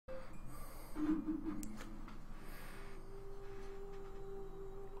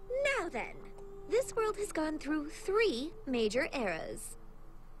then, this world has gone through 3 major eras.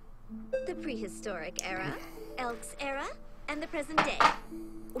 The prehistoric era, Elk's era, and the present day,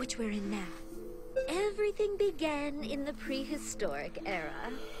 which we're in now. Everything began in the prehistoric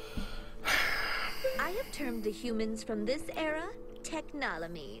era. I have termed the humans from this era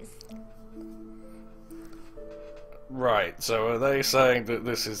Technolomies. Right, so are they saying that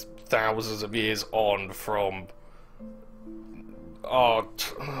this is thousands of years on from... Oh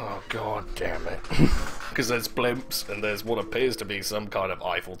god damn it. Because there's blimps and there's what appears to be some kind of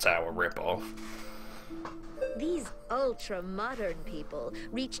Eiffel Tower ripoff. These ultra-modern people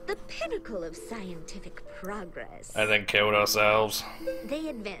reached the pinnacle of scientific progress. And then killed ourselves. They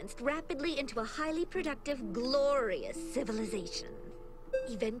advanced rapidly into a highly productive, glorious civilization.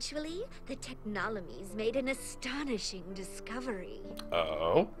 Eventually, the Technolomies made an astonishing discovery.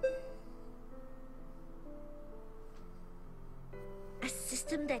 Oh? A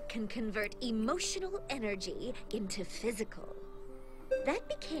system that can convert emotional energy into physical. That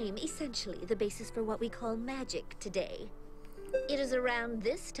became essentially the basis for what we call magic today. It is around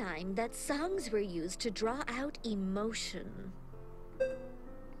this time that songs were used to draw out emotion.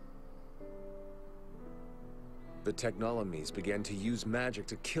 The Technolomies began to use magic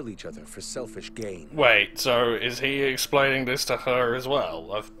to kill each other for selfish gain. Wait, so is he explaining this to her as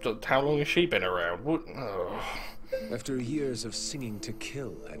well? How long has she been around? What? Oh. After years of singing to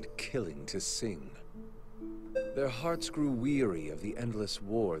kill and killing to sing, their hearts grew weary of the endless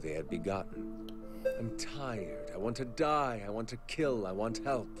war they had begotten. I'm tired. I want to die. I want to kill. I want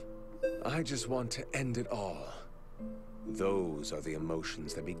help. I just want to end it all. Those are the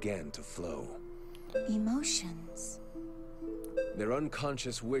emotions that began to flow. Emotions? Their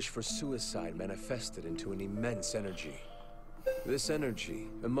unconscious wish for suicide manifested into an immense energy. This energy,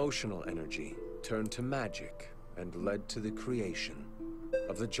 emotional energy, turned to magic and led to the creation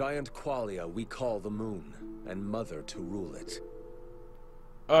of the giant qualia we call the Moon, and Mother to rule it.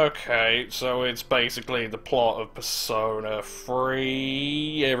 Okay, so it's basically the plot of Persona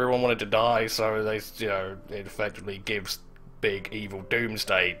 3. Everyone wanted to die, so they, it effectively gives big evil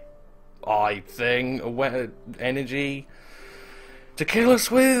Doomsday eye thing, energy to kill us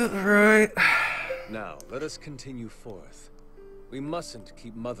with, right? Now, let us continue forth. We mustn't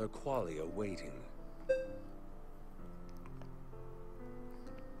keep Mother Qualia waiting.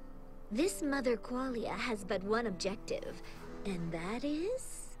 This Mother Qualia has but one objective, and that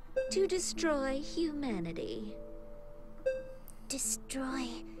is to destroy humanity. Destroy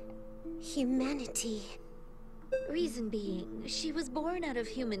humanity. Reason being, she was born out of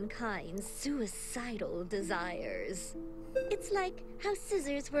humankind's suicidal desires. It's like how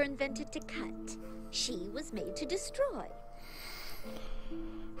scissors were invented to cut. She was made to destroy.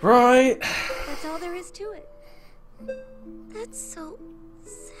 Right. That's all there is to it. That's so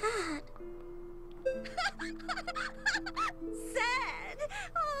sad. Sad?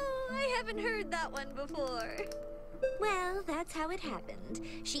 Oh, I haven't heard that one before. Well, that's how it happened.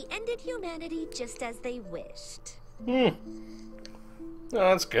 She ended humanity just as they wished. Oh,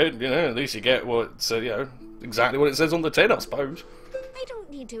 that's good, at least you get what, exactly what it says on the tin, I suppose. I don't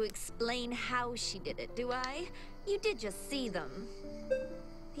need to explain how she did it, do I? You did just see them.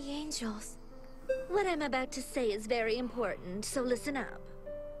 The angels. What I'm about to say is very important, so listen up.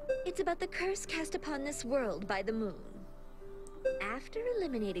 It's about the curse cast upon this world by the moon. After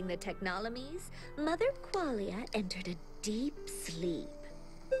eliminating the Technolomies, Mother Qualia entered a deep sleep.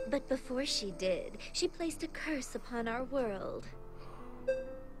 But before she did, she placed a curse upon our world.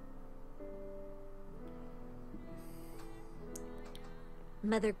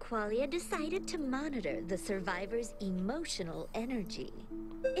 Mother Qualia decided to monitor the survivors' emotional energy.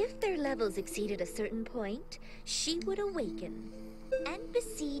 If their levels exceeded a certain point, she would awaken and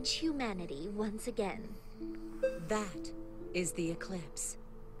besiege humanity once again. That is the eclipse.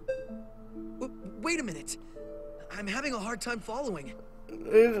 Wait a minute! I'm having a hard time following.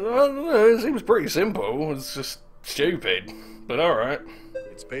 It seems pretty simple. It's just stupid, but alright.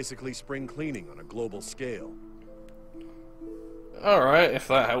 It's basically spring cleaning on a global scale. Alright, if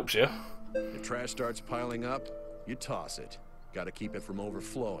that helps you. If trash starts piling up, you toss it. Gotta keep it from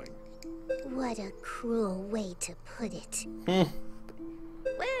overflowing. What a cruel way to put it.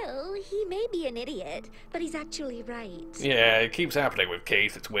 Well, he may be an idiot, but he's actually right. Yeah, it keeps happening with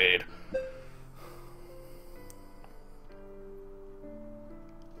Keith. It's weird.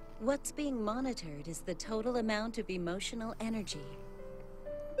 What's being monitored is the total amount of emotional energy.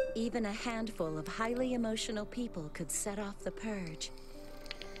 Even a handful of highly emotional people could set off the purge.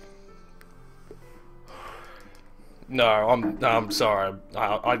 No, I'm sorry.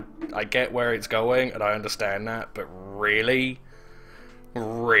 I get where it's going, and I understand that, but really?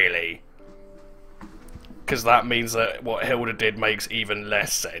 Really? Because that means that what Hilda did makes even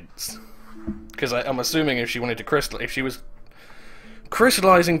less sense. Because I'm assuming if she wanted to if she was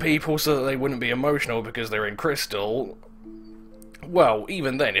crystallizing people so that they wouldn't be emotional because they're in crystal, well,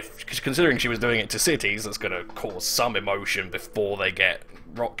 even then, considering she was doing it to cities, that's going to cause some emotion before they get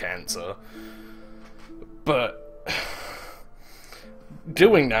rock cancer. But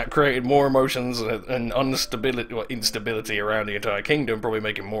doing that created more emotions and instability around the entire kingdom, probably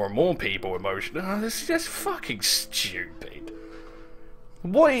making more and more people emotional. Oh, this is just fucking stupid.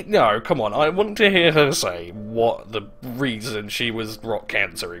 Why? No, come on. I want to hear her say what the reason she was rock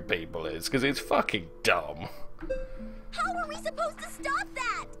cancering people is, because it's fucking dumb. How are we supposed to stop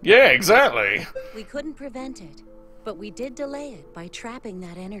that? Yeah, exactly. We couldn't prevent it, but we did delay it by trapping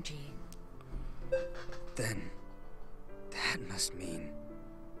that energy. Then, that must mean...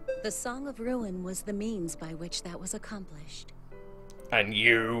 The Song of Ruin was the means by which that was accomplished. And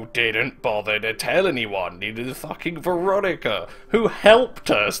you didn't bother to tell anyone, neither did fucking Veronica, who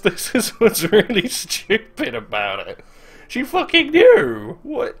helped us. This is what's really stupid about it. She fucking knew.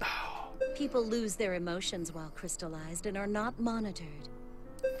 What? People lose their emotions while crystallized and are not monitored.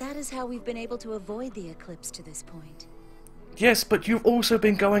 That is how we've been able to avoid the eclipse to this point. Yes, but you've also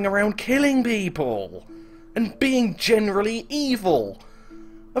been going around killing people. And being generally evil.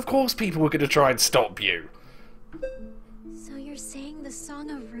 Of course people were going to try and stop you. So you're saying the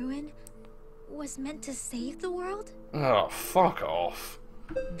Song of Ruin was meant to save the world? Oh, fuck off.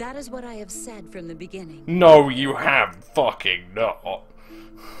 That is what I have said from the beginning. No, you have fucking not.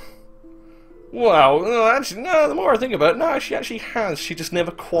 Well, no, actually, no, the more I think about it, no, she actually has. She just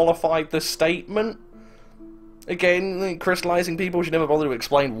never qualified the statement. Again, crystallizing people, she never bothered to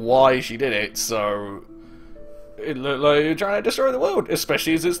explain why she did it, so... It looked like you're trying to destroy the world,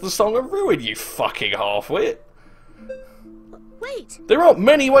 especially as it's the Song of Ruin, you fucking halfwit. Wait! There aren't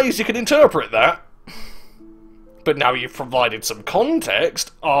many ways you can interpret that. But now you've provided some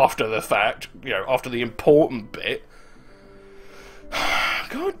context after the fact, you know, after the important bit.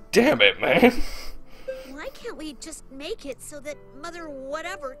 God damn it, man. Why can't we just make it so that Mother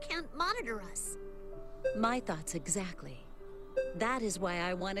Whatever can't monitor us? My thoughts exactly. That is why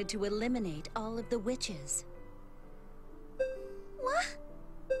I wanted to eliminate all of the witches. What?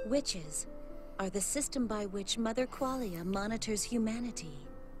 Witches are the system by which Mother Qualia monitors humanity.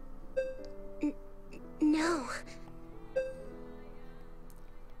 No.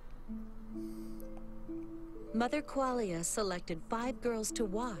 Mother Qualia selected 5 girls to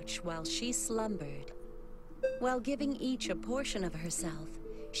watch while she slumbered. While giving each a portion of herself,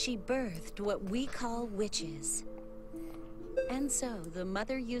 she birthed what we call witches. And so, the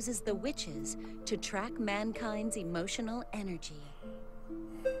Mother uses the witches to track mankind's emotional energy.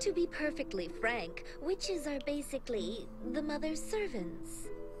 To be perfectly frank, witches are basically the Mother's servants.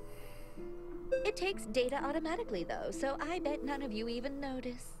 It takes data automatically, though, so I bet none of you even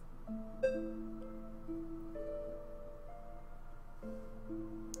notice.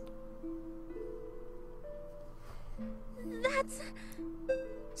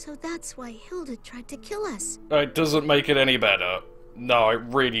 So that's why Hilda tried to kill us. It doesn't make it any better. No, it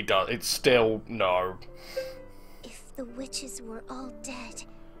really does. It's still no. If the witches were all dead,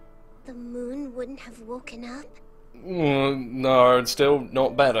 the moon wouldn't have woken up? No, it's still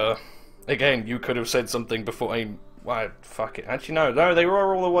not better. Again, you could have said something before. Why, fuck it. Actually, no, they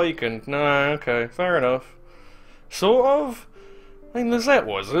were all awakened. No, okay, fair enough. Sort of. I mean, Lizette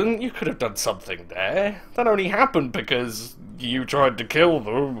wasn't. You could have done something there. That only happened because you tried to kill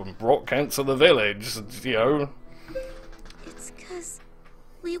them and rock cancer the village, you know. It's because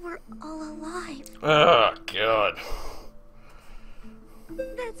we were all alive. Oh, God.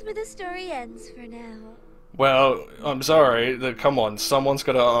 That's where the story ends for now. Well, I'm sorry. Come on, someone's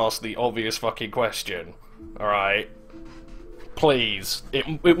got to ask the obvious fucking question. Alright? Please.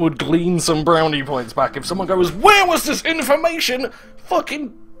 It would glean some brownie points back if someone goes, where was this information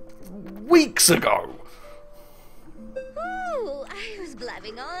fucking weeks ago? Ooh, I was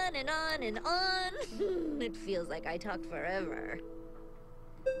blabbing on and on and on. It feels like I talked forever.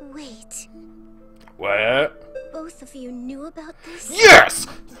 Wait, Where? both of you knew about this? Yes!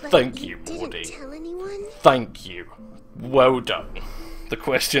 But Thank you, didn't Morty. tell anyone? Thank you. Well done. The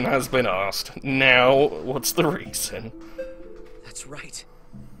question has been asked. Now, what's the reason? That's right.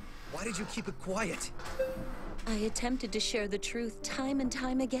 Why did you keep it quiet? I attempted to share the truth time and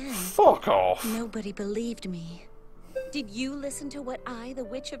time again. Fuck off. Nobody believed me. Did you listen to what I, the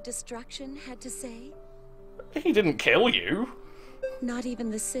Witch of Destruction, had to say? He didn't kill you. Not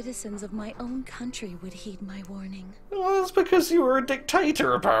even the citizens of my own country would heed my warning. Well, that's because you were a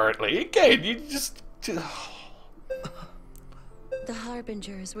dictator, apparently. Again, you just... The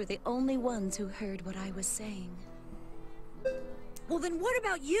Harbingers were the only ones who heard what I was saying. Well, then what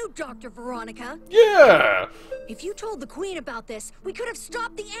about you, Dr. Veronica? Yeah! If you told the Queen about this, we could have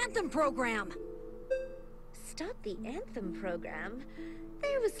stopped the Anthem program. Stop the Anthem program?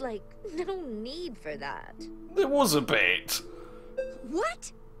 There was, like, no need for that. There was a bit.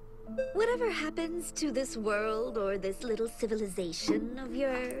 What? Whatever happens to this world or this little civilization of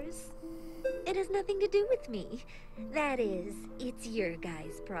yours, it has nothing to do with me. That is, it's your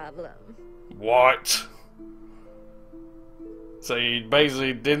guys' problem. What? So you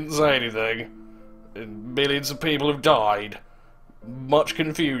basically didn't say anything, and millions of people have died. Much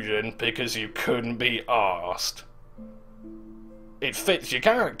confusion because you couldn't be asked. It fits your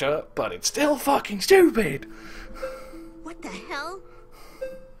character, but it's still fucking stupid. What the hell?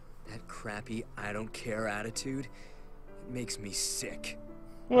 That crappy I don't care attitude, it makes me sick.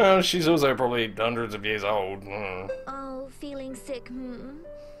 Well, she's also probably hundreds of years old. Oh, feeling sick,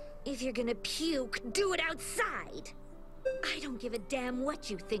 If you're gonna puke, do it outside. I don't give a damn what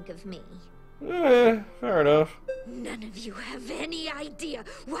you think of me. Fair enough. None of you have any idea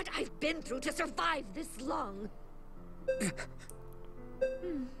what I've been through to survive this long.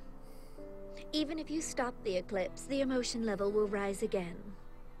 Even if you stop the eclipse, the emotion level will rise again.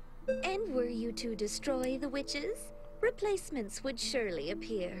 And were you to destroy the witches, replacements would surely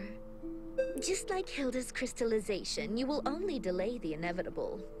appear. Just like Hilda's crystallization, you will only delay the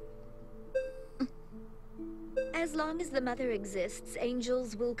inevitable. As long as the Mother exists,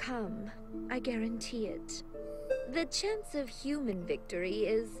 angels will come. I guarantee it. The chance of human victory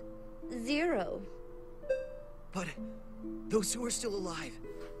is 0. But those who are still alive,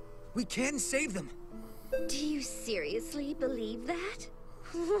 we can save them. Do you seriously believe that?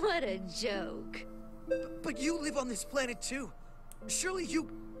 What a joke. But you live on this planet too. Surely you...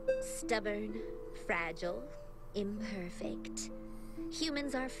 Stubborn, fragile, imperfect.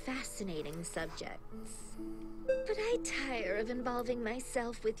 Humans are fascinating subjects. But I tire of involving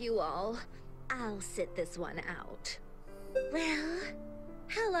myself with you all. I'll sit this one out. Well,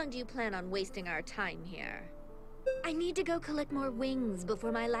 how long do you plan on wasting our time here? I need to go collect more wings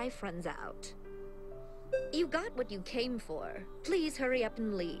before my life runs out. You got what you came for. Please hurry up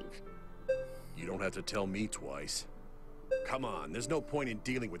and leave. You don't have to tell me twice. Come on, there's no point in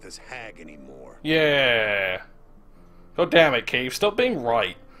dealing with this hag anymore. Yeah. God damn it, Keith. Stop being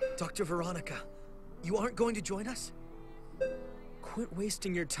right. Dr. Veronica, you aren't going to join us? Quit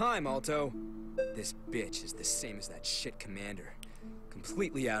wasting your time, Alto. This bitch is the same as that shit commander.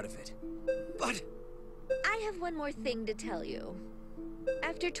 Completely out of it. But... I have one more thing to tell you.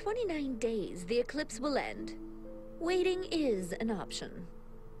 After 29 days, the eclipse will end. Waiting is an option.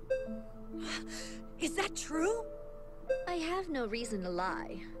 Is that true? I have no reason to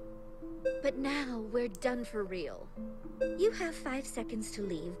lie. But now we're done for real. You have 5 seconds to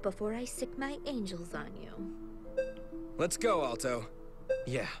leave before I sick my angels on you. Let's go, Alto.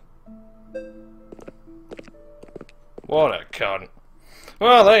 yeah. What a cunt.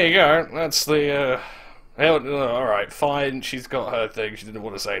 Well, there you go. That's the, alright, fine. She's got her thing. She didn't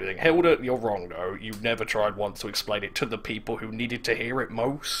want to say anything. Hilda, you're wrong, though. You never tried once to explain it to the people who needed to hear it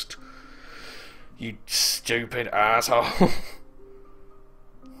most. You stupid asshole.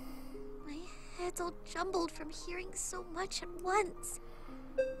 My head's all jumbled from hearing so much at once.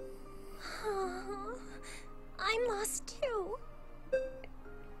 Oh, I'm lost too.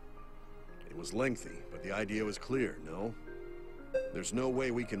 It was lengthy, but the idea was clear, no? There's no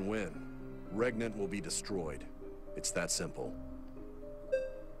way we can win. Regnant will be destroyed. It's that simple.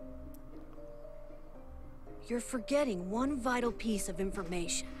 You're forgetting one vital piece of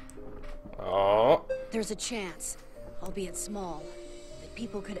information. Oh. There's a chance, albeit small, that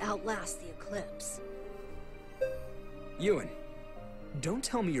people could outlast the eclipse. Ewan, don't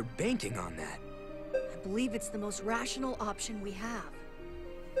tell me you're banking on that. I believe it's the most rational option we have.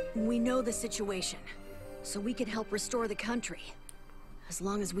 We know the situation, so we can help restore the country, as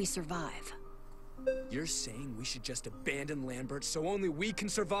long as we survive. You're saying we should just abandon Lambert so only we can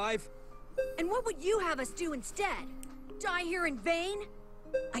survive? And what would you have us do instead? Die here in vain?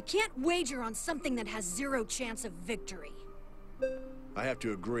 I can't wager on something that has 0 chance of victory. I have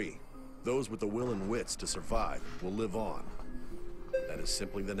to agree. Those with the will and wits to survive will live on. That is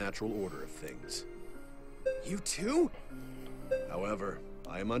simply the natural order of things. You too? However,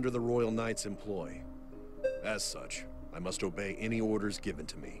 I am under the Royal Knight's employ. As such, I must obey any orders given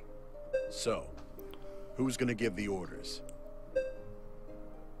to me. So, who's gonna give the orders?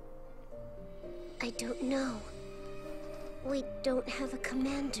 I don't know. We don't have a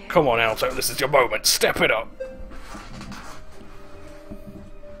commander. Come on, Alto, this is your moment. Step it up.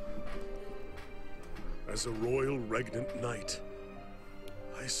 As a Royal Regnant Knight,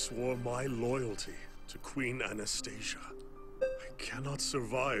 I swore my loyalty to Queen Anastasia. I cannot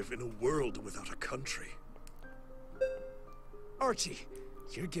survive in a world without a country. Archie,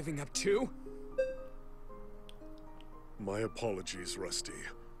 you're giving up too? My apologies, Rusty.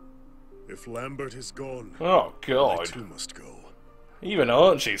 If Lambert is gone, Oh, I God. too must go. Even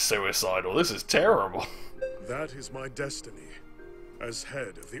Archie's suicidal. This is terrible. That is my destiny, as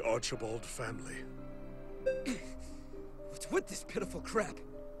head of the Archibald family. What's with this pitiful crap?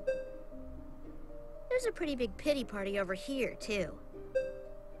 There's a pretty big pity party over here, too.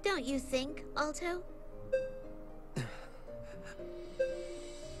 Don't you think, Alto?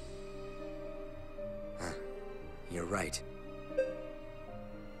 You're right.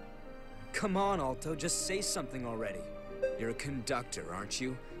 Come on, Alto, just say something already. You're a conductor, aren't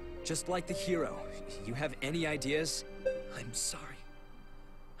you? Just like the hero. You have any ideas? I'm sorry.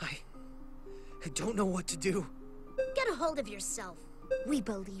 I don't know what to do. Get a hold of yourself. We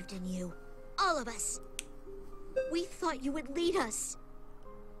believed in you. All of us. We thought you would lead us.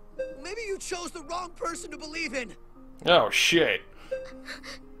 Maybe you chose the wrong person to believe in. Oh, shit.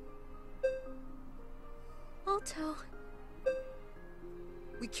 Alto.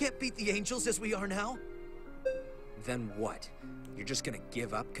 We can't beat the angels as we are now. Then what? You're just gonna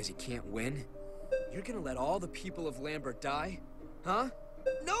give up because you can't win? You're gonna let all the people of Lambert die? Huh?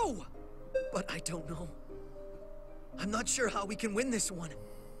 No! But I don't know. I'm not sure how we can win this one.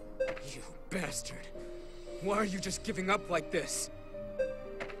 You bastard. Why are you just giving up like this?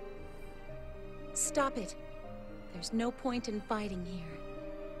 Stop it. There's no point in fighting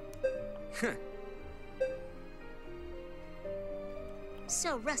here.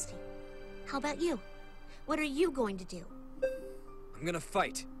 So, Rusty, how about you? What are you going to do? I'm gonna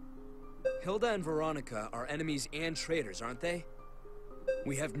fight. Hilda and Veronica are enemies and traitors, aren't they?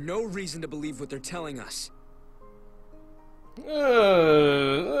 We have no reason to believe what they're telling us.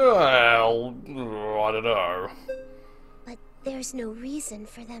 Well, I don't know. But there's no reason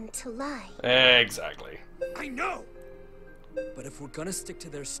for them to lie. Exactly. I know! But if we're gonna stick to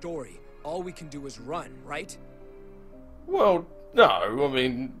their story, all we can do is run, right? Well, no, I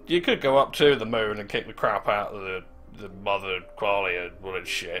mean, you could go up to the moon and kick the crap out of the mother qualia bullet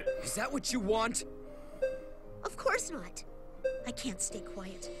shit. Is that what you want? Of course not. I can't stay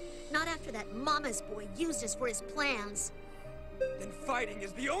quiet. Not after that mama's boy used us for his plans. Then fighting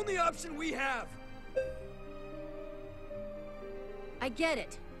is the only option we have! I get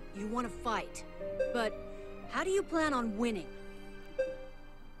it. You want to fight. But how do you plan on winning?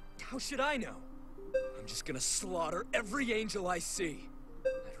 How should I know? I'm just gonna slaughter every angel I see.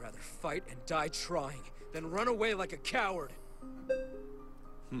 I'd rather fight and die trying than run away like a coward.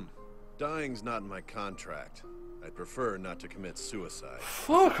 Dying's not in my contract. I'd prefer not to commit suicide.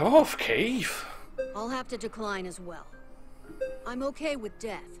 Fuck off, Keith. I'll have to decline as well. I'm okay with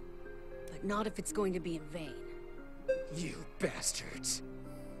death, but not if it's going to be in vain. You bastards.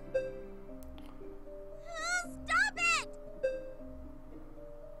 Stop it!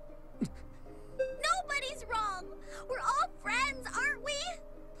 Nobody's wrong! We're all friends, aren't we?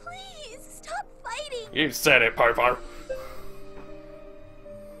 Please, stop fighting! You said it, Popo.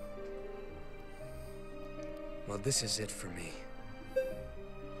 Well, this is it for me.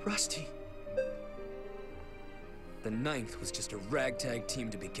 Rusty. The 9th was just a ragtag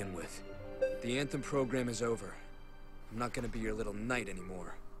team to begin with. The Anthem program is over. I'm not gonna be your little knight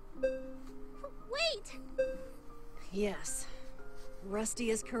anymore. Wait! Yes. Rusty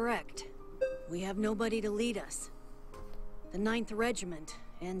is correct. We have nobody to lead us. The 9th Regiment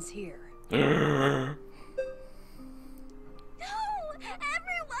ends here. No!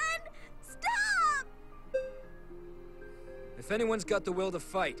 Everyone! Stop! If anyone's got the will to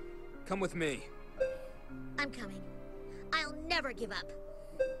fight, come with me. I'm coming. I'll never give up.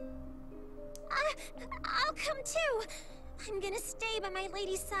 I'll come too. I'm gonna stay by my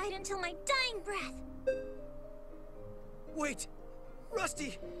lady's side until my dying breath. Wait!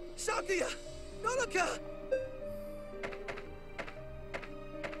 Rusty! Shakya! Nonaka!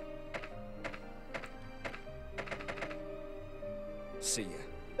 See ya.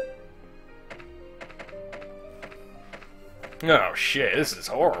 Oh shit, this is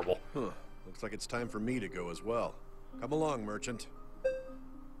horrible. Huh. Looks like it's time for me to go as well. Come along, merchant.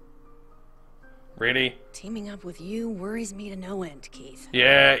 Really? Teaming up with you worries me to no end, Keith.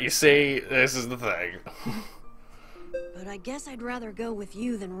 Yeah, you see, this is the thing. But I guess I'd rather go with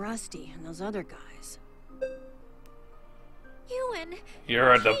you than Rusty and those other guys. Ewan.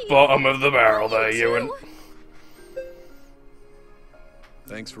 You're at the bottom of the barrel there, you Ewan. too.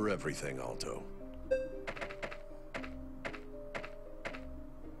 Thanks for everything,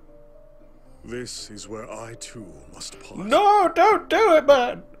 This is where I too must part. No, don't do it,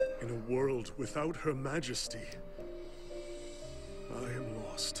 man! In a world without Her Majesty, I am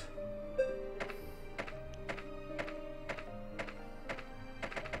lost.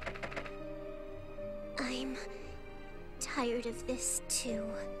 I'm tired of this too.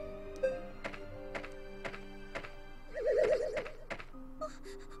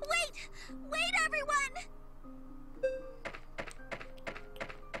 Wait! Wait, everyone!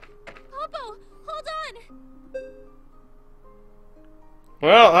 Popo, hold on!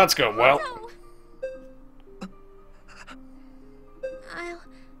 Well, that's going well. I'll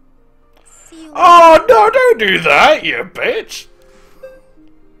see you. Oh, no, don't do that, you bitch!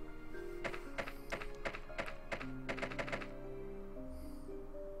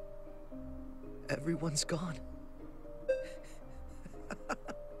 Everyone's gone.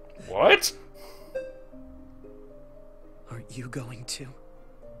 What? Aren't you going to?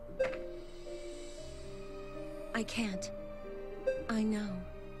 I can't. I know.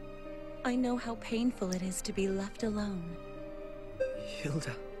 I know how painful it is to be left alone.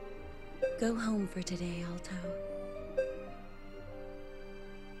 Hilda. Go home for today, Alto.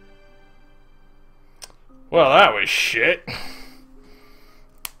 Well, that was shit.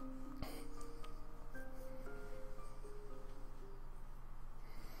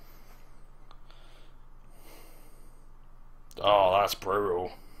 Oh, that's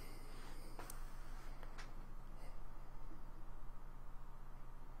brutal.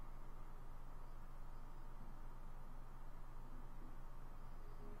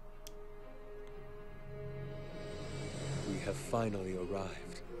 We have finally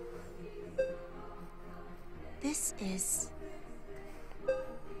arrived. This is...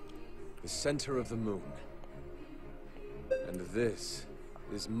 The center of the moon. And this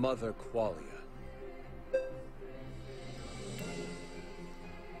is Mother Qualia.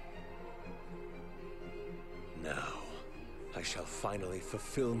 Now, I shall finally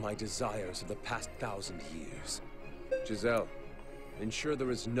fulfill my desires of the past 1,000 years. Giselle, ensure there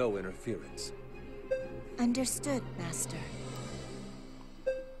is no interference. Understood, Master.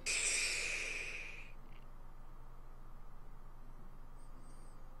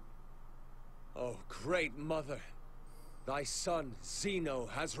 Oh, great mother! Thy son, Zeno,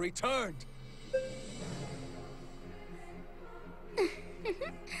 has returned!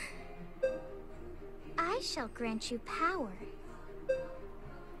 I shall grant you power.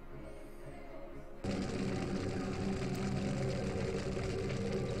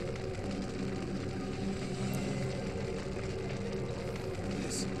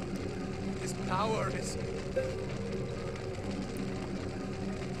 His power is...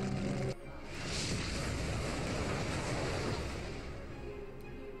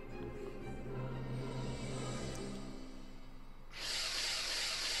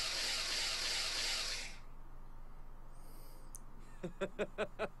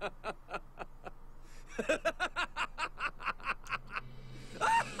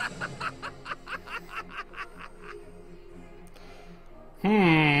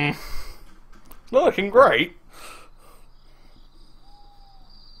 Looking great.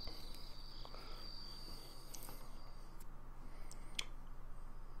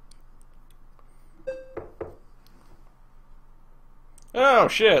 Oh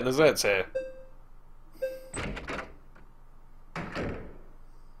shit, there's Zeds here.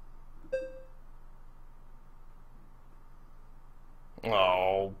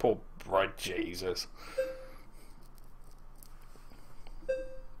 Oh, poor bright Jesus.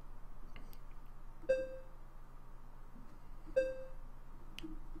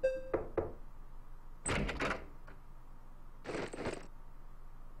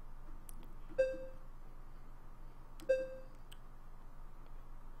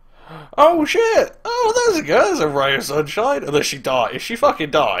 Oh shit! Oh, there's a girl. There's a ray of sunshine. Unless she dies. If she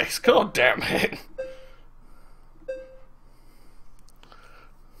fucking dies, god damn it.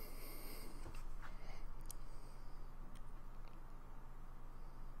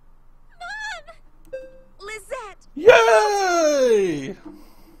 Lizette! Yay!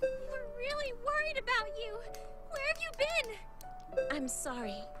 We're really worried about you. Where have you been? I'm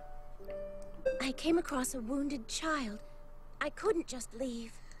sorry. I came across a wounded child. I couldn't just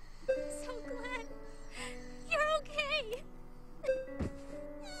leave. So glad you're okay.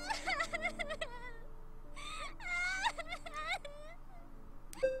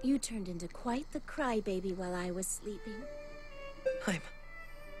 You turned into quite the crybaby while I was sleeping. I'm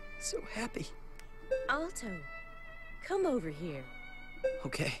so happy. Alto, come over here.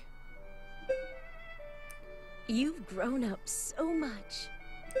 Okay. You've grown up so much.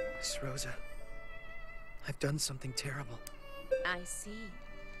 Miss Rosa, I've done something terrible. I see.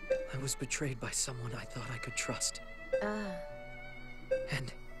 I was betrayed by someone I thought I could trust.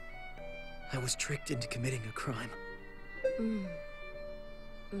 And I was tricked into committing a crime.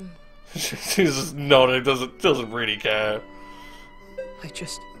 She's just nodding, doesn't really care. I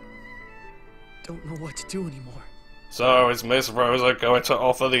just don't know what to do anymore. So, is Miss Rosa going to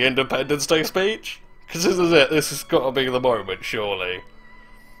offer the Independence Day speech? Because this is it, this has got to be the moment, surely.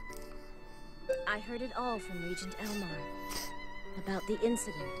 I heard it all from Regent Elmar. About the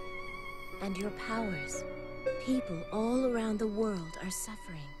incident. And your powers. People all around the world are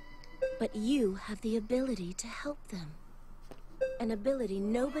suffering. But you have the ability to help them. An ability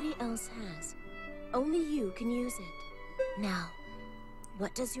nobody else has. Only you can use it. Now,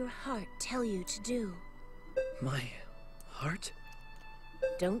 what does your heart tell you to do? My heart?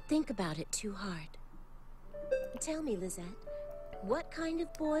 Don't think about it too hard. Tell me, Lizette, what kind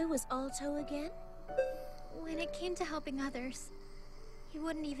of boy was Alto again? When it came to helping others, he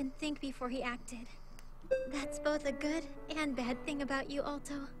wouldn't even think before he acted. That's both a good and bad thing about you,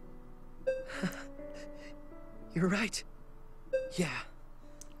 Alto. You're right. Yeah.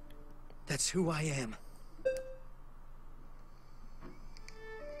 That's who I am.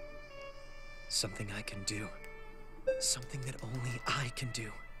 Something I can do. Something that only I can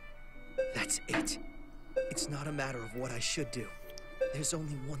do. That's it. It's not a matter of what I should do. There's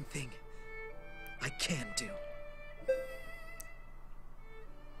only one thing I can do.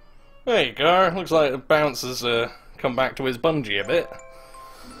 There you go. Looks like the bounce has come back to his bungee a bit.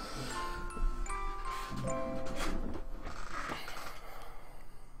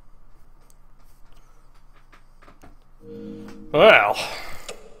 Well,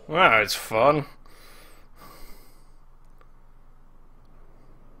 that was fun.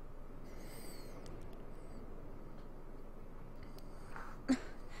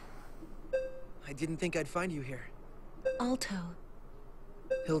 I didn't think I'd find you here. Alto.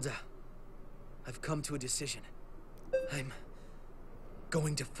 Hilda, I've come to a decision. I'm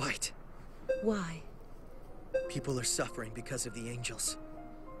going to fight. Why? People are suffering because of the angels.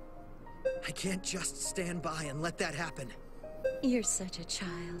 I can't just stand by and let that happen. You're such a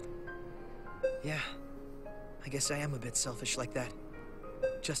child. Yeah, I guess I am a bit selfish like that.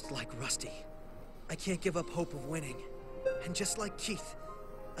 Just like Rusty. I can't give up hope of winning. And just like Keith,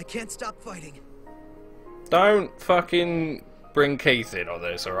 I can't stop fighting. Don't fucking bring Keith in on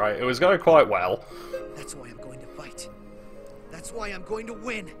this, alright? It was going quite well. That's why I'm going to fight. That's why I'm going to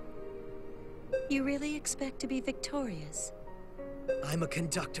win. You really expect to be victorious? I'm a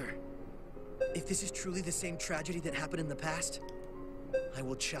conductor. If this is truly the same tragedy that happened in the past, I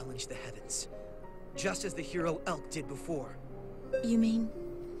will challenge the heavens. Just as the hero Elk did before. You mean?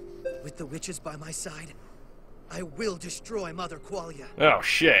 With the witches by my side, I will destroy Mother Qualia. Oh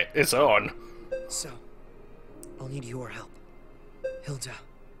shit, it's on. So, I'll need your help. Hilda,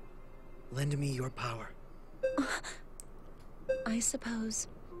 lend me your power. I suppose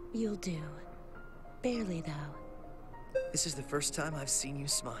you'll do. Barely, though. This is the first time I've seen you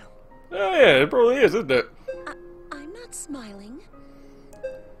smile. Oh yeah, it probably is, isn't it? I'm not smiling.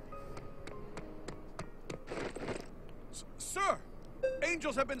 Sir!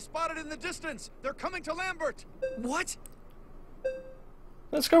 Angels have been spotted in the distance! They're coming to Lambert! What?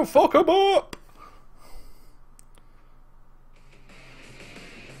 Let's go fuck 'em up!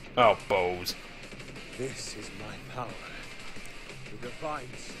 Oh, balls. This is my power. The divine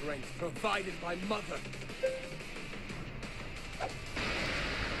strength provided by Mother.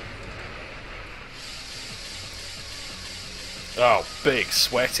 Oh, big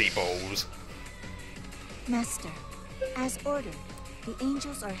sweaty balls. Master, as ordered, the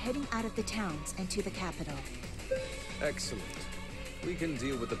angels are heading out of the towns and to the capital. Excellent. We can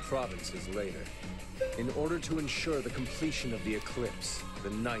deal with the provinces later. In order to ensure the completion of the eclipse, the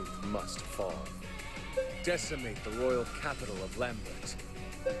ninth must fall. Decimate the royal capital of Lambert.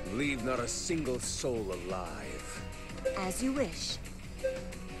 Leave not a single soul alive. As you wish.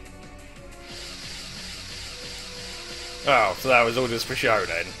 Oh, so that was all just for show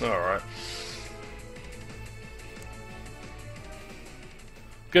then. Alright.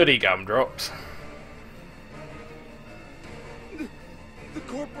 Goody gumdrops. The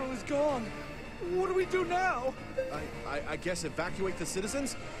corporal is gone! What do we do now? I guess evacuate the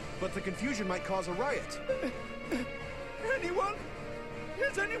citizens? But the confusion might cause a riot. Anyone?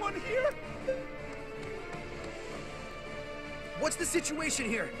 Is anyone here? What's the situation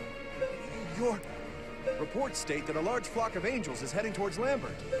here? Reports state that a large flock of angels is heading towards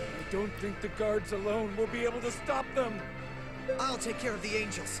Lambert. I don't think the guards alone will be able to stop them. I'll take care of the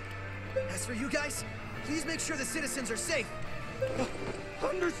angels. As for you guys, please make sure the citizens are safe.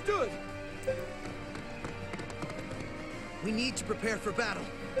 Understood. We need to prepare for battle.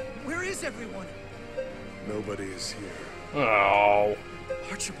 Where is everyone? Nobody is here. Oh.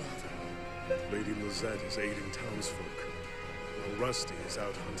 Archibald. Lady Lizette is aiding townsfolk, while Rusty is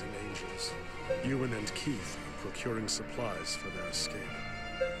out hunting angels. Ewan and Keith are procuring supplies for their escape.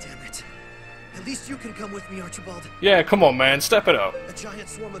 Damn it. At least you can come with me, Archibald. Yeah, come on, man, step it up. A giant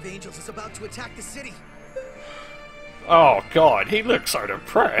swarm of angels is about to attack the city. Oh, God, he looks so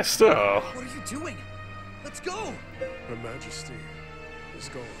depressed. Oh. What are you doing? Let's go! Her Majesty is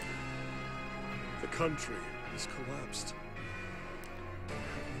gone. The country has collapsed. I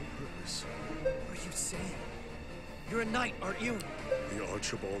have no purpose. What are you saying? You're a knight, aren't you? The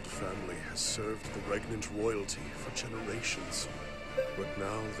Archibald family has served the regnant royalty for generations. But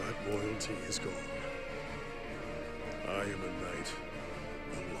now that royalty is gone. I am a knight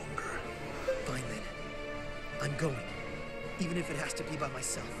no longer. Fine then. I'm going. Even if it has to be by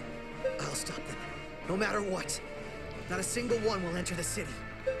myself. I'll stop them. No matter what. Not a single one will enter the city.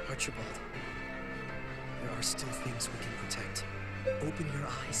 Archibald, there are still things we can protect. Open your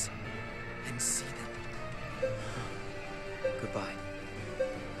eyes and see them. Goodbye.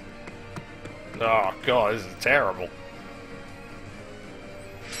 Oh, God, this is terrible.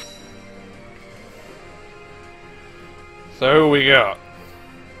 So who we got?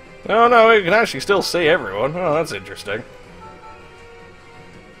 Oh no, we can actually still see everyone. Oh, that's interesting.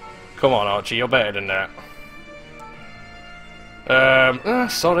 Come on, Archie, you're better than that.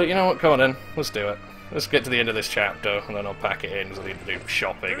 Sorry, you know what, come on then. Let's do it. Let's get to the end of this chapter, and then I'll pack it in, because I need to do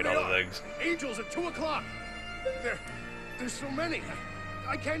shopping and other things. Angels at 2 o'clock! There's so many.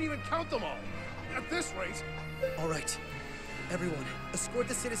 I can't even count them all. At this rate... Alright. Everyone, escort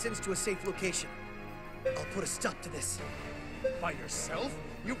the citizens to a safe location. I'll put a stop to this. By yourself?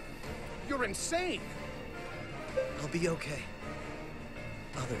 You're insane! I'll be okay.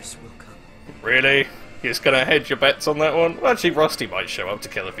 Others will come. Really? You're just gonna hedge your bets on that one? Well, actually, Rusty might show up to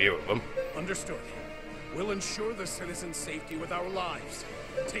kill a few of them. Understood. We'll ensure the citizens' safety with our lives.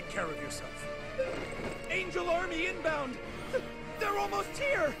 Take care of yourself. Angel Army inbound! They're almost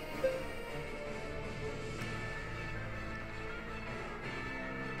here!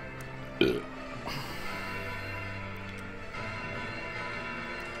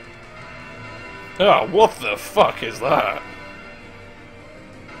 Oh, what the fuck is that?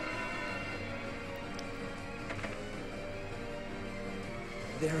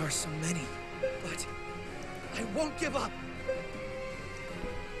 There are so many, but I won't give up!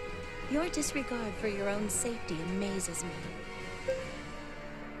 Your disregard for your own safety amazes me.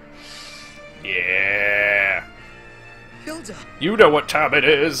 Yeah. Hilda! You know what time it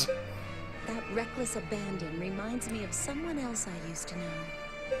is. That reckless abandon reminds me of someone else I used to know.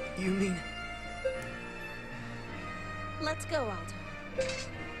 You mean... Let's go, Alto.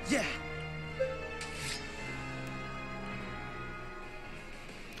 Yeah!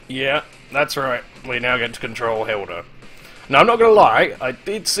 Yeah, that's right. We now get to control Hilda. Now, I'm not gonna lie, I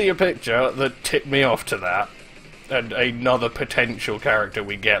did see a picture that tipped me off to that. And another potential character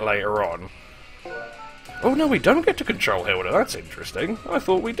we get later on. Oh no, we don't get to control Hilda, that's interesting. I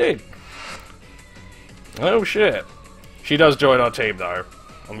thought we did. Oh shit. She does join our team though.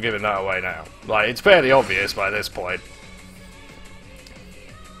 I'm giving that away now. Like, it's fairly obvious by this point.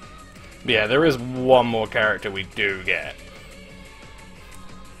 But yeah, there is one more character we do get.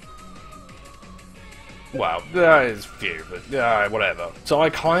 Well, there is few, but whatever. So I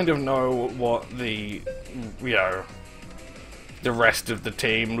kind of know what the, the rest of the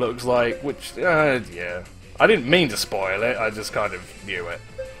team looks like, which, yeah. I didn't mean to spoil it, I just kind of knew it.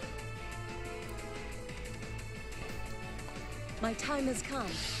 My time has come.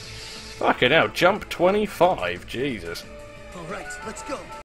 Fucking hell, jump 25, Jesus. Alright, let's go.